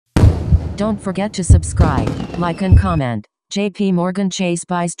Don't forget to subscribe, like and comment. JPMorgan Chase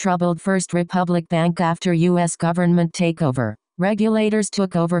buys troubled First Republic Bank after U.S. government takeover. Regulators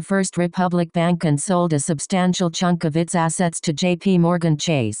took over First Republic Bank and sold a substantial chunk of its assets to JPMorgan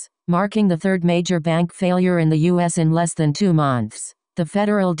Chase, marking the third major bank failure in the U.S. in less than 2 months. The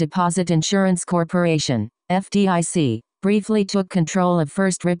Federal Deposit Insurance Corporation, FDIC, briefly took control of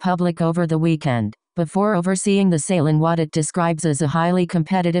First Republic over the weekend, before overseeing the sale in what it describes as a highly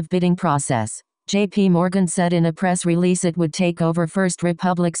competitive bidding process. JPMorgan said in a press release it would take over First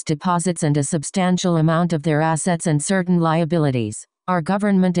Republic's deposits and a substantial amount of their assets and certain liabilities. Our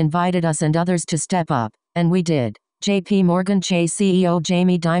government invited us and others to step up, and we did, JPMorgan Chase CEO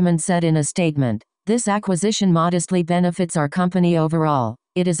Jamie Dimon said in a statement. This acquisition modestly benefits our company overall.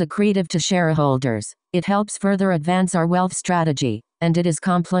 It is accretive to shareholders. It helps further advance our wealth strategy, and it is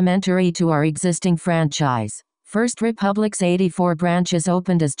complementary to our existing franchise. First Republic's 84 branches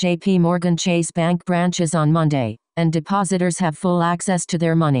opened as JPMorgan Chase Bank branches on Monday, and depositors have full access to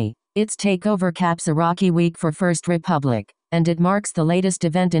their money. Its takeover caps a rocky week for First Republic, and it marks the latest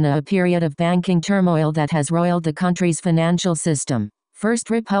event in a period of banking turmoil that has roiled the country's financial system. First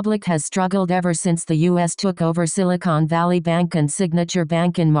Republic has struggled ever since the U.S. took over Silicon Valley Bank and Signature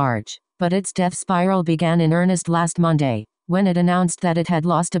Bank in March, but its death spiral began in earnest last Monday, when it announced that it had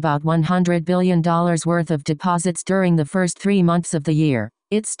lost about $100 billion worth of deposits during the first 3 months of the year.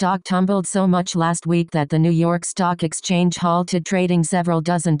 Its stock tumbled so much last week that the New York Stock Exchange halted trading several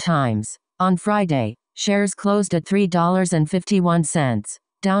dozen times. On Friday, shares closed at $3.51,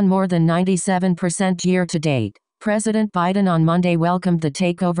 down more than 97% year-to-date. President Biden on Monday welcomed the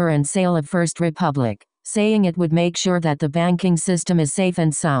takeover and sale of First Republic, saying it would make sure that the banking system is safe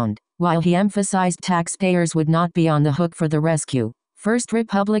and sound, while he emphasized taxpayers would not be on the hook for the rescue. First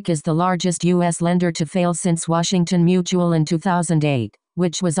Republic is the largest U.S. lender to fail since Washington Mutual in 2008,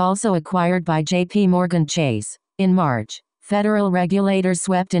 which was also acquired by JPMorgan Chase. In March, federal regulators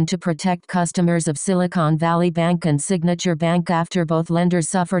swept in to protect customers of Silicon Valley Bank and Signature Bank after both lenders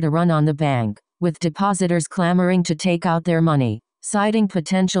suffered a run on the bank, with depositors clamoring to take out their money, citing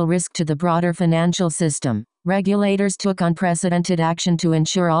potential risk to the broader financial system. Regulators took unprecedented action to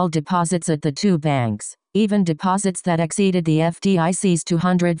ensure all deposits at the two banks, even deposits that exceeded the FDIC's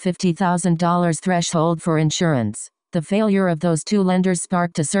 $250,000 threshold for insurance. The failure of those two lenders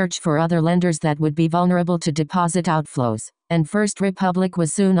sparked a search for other lenders that would be vulnerable to deposit outflows, and First Republic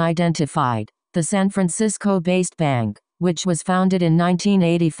was soon identified. The San Francisco-based bank, which was founded in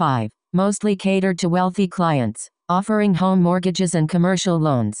 1985, mostly catered to wealthy clients, offering home mortgages and commercial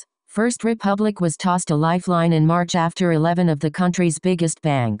loans. First Republic was tossed a lifeline in March after 11 of the country's biggest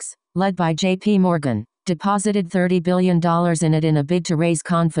banks, led by JPMorgan, deposited $30 billion in it in a bid to raise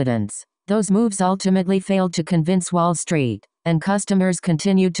confidence. Those moves ultimately failed to convince Wall Street, and customers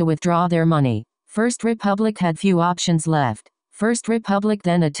continued to withdraw their money. First Republic had few options left. First Republic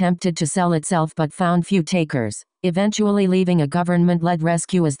then attempted to sell itself but found few takers, eventually leaving a government-led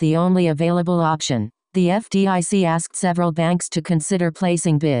rescue as the only available option. The FDIC asked several banks to consider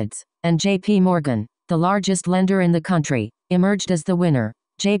placing bids, and JPMorgan, the largest lender in the country, emerged as the winner.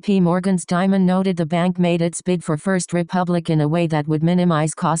 JPMorgan's Dimon noted the bank made its bid for First Republic in a way that would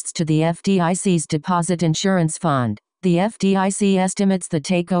minimize costs to the FDIC's Deposit Insurance Fund. The FDIC estimates the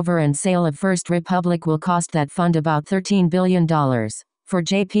takeover and sale of First Republic will cost that fund about $13 billion. For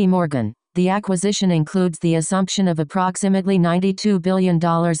JPMorgan, the acquisition includes the assumption of approximately $92 billion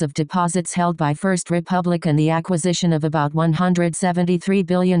of deposits held by First Republic and the acquisition of about $173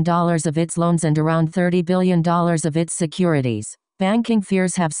 billion of its loans and around $30 billion of its securities. Banking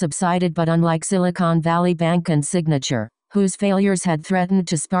fears have subsided, but unlike Silicon Valley Bank and Signature, whose failures had threatened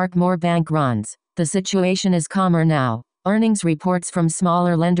to spark more bank runs, the situation is calmer now. Earnings reports from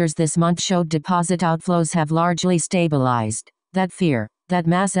smaller lenders this month showed deposit outflows have largely stabilized. That fear, that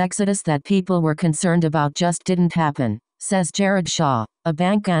mass exodus that people were concerned about just didn't happen, says Jared Shaw, a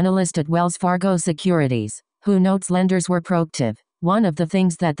bank analyst at Wells Fargo Securities, who notes lenders were proactive. One of the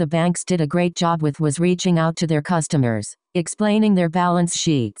things that the banks did a great job with was reaching out to their customers, explaining their balance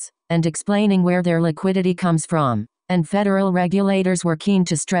sheets, and explaining where their liquidity comes from. And federal regulators were keen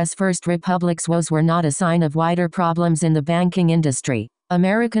to stress First Republic's woes were not a sign of wider problems in the banking industry.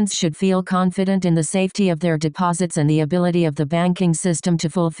 Americans should feel confident in the safety of their deposits and the ability of the banking system to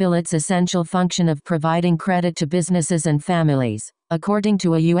fulfill its essential function of providing credit to businesses and families, according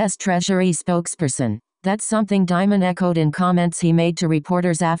to a U.S. Treasury spokesperson. That's something Dimon echoed in comments he made to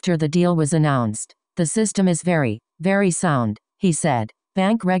reporters after the deal was announced. The system is very, very sound, he said.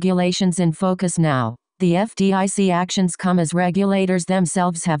 Bank regulations in focus now. The FDIC actions come as regulators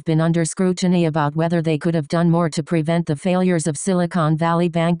themselves have been under scrutiny about whether they could have done more to prevent the failures of Silicon Valley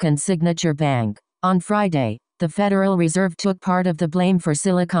Bank and Signature Bank. On Friday, the Federal Reserve took part of the blame for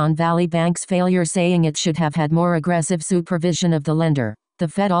Silicon Valley Bank's failure, saying it should have had more aggressive supervision of the lender. The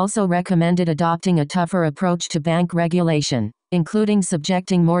Fed also recommended adopting a tougher approach to bank regulation, including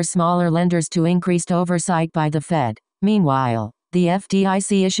subjecting more smaller lenders to increased oversight by the Fed. Meanwhile, the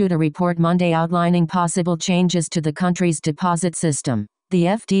FDIC issued a report Monday outlining possible changes to the country's deposit system. The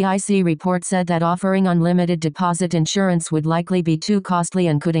FDIC report said that offering unlimited deposit insurance would likely be too costly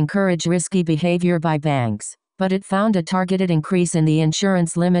and could encourage risky behavior by banks. But it found a targeted increase in the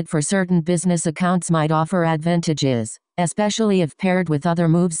insurance limit for certain business accounts might offer advantages, especially if paired with other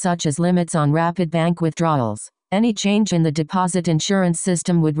moves such as limits on rapid bank withdrawals. Any change in the deposit insurance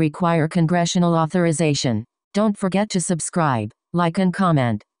system would require congressional authorization. Don't forget to subscribe, like and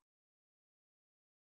comment.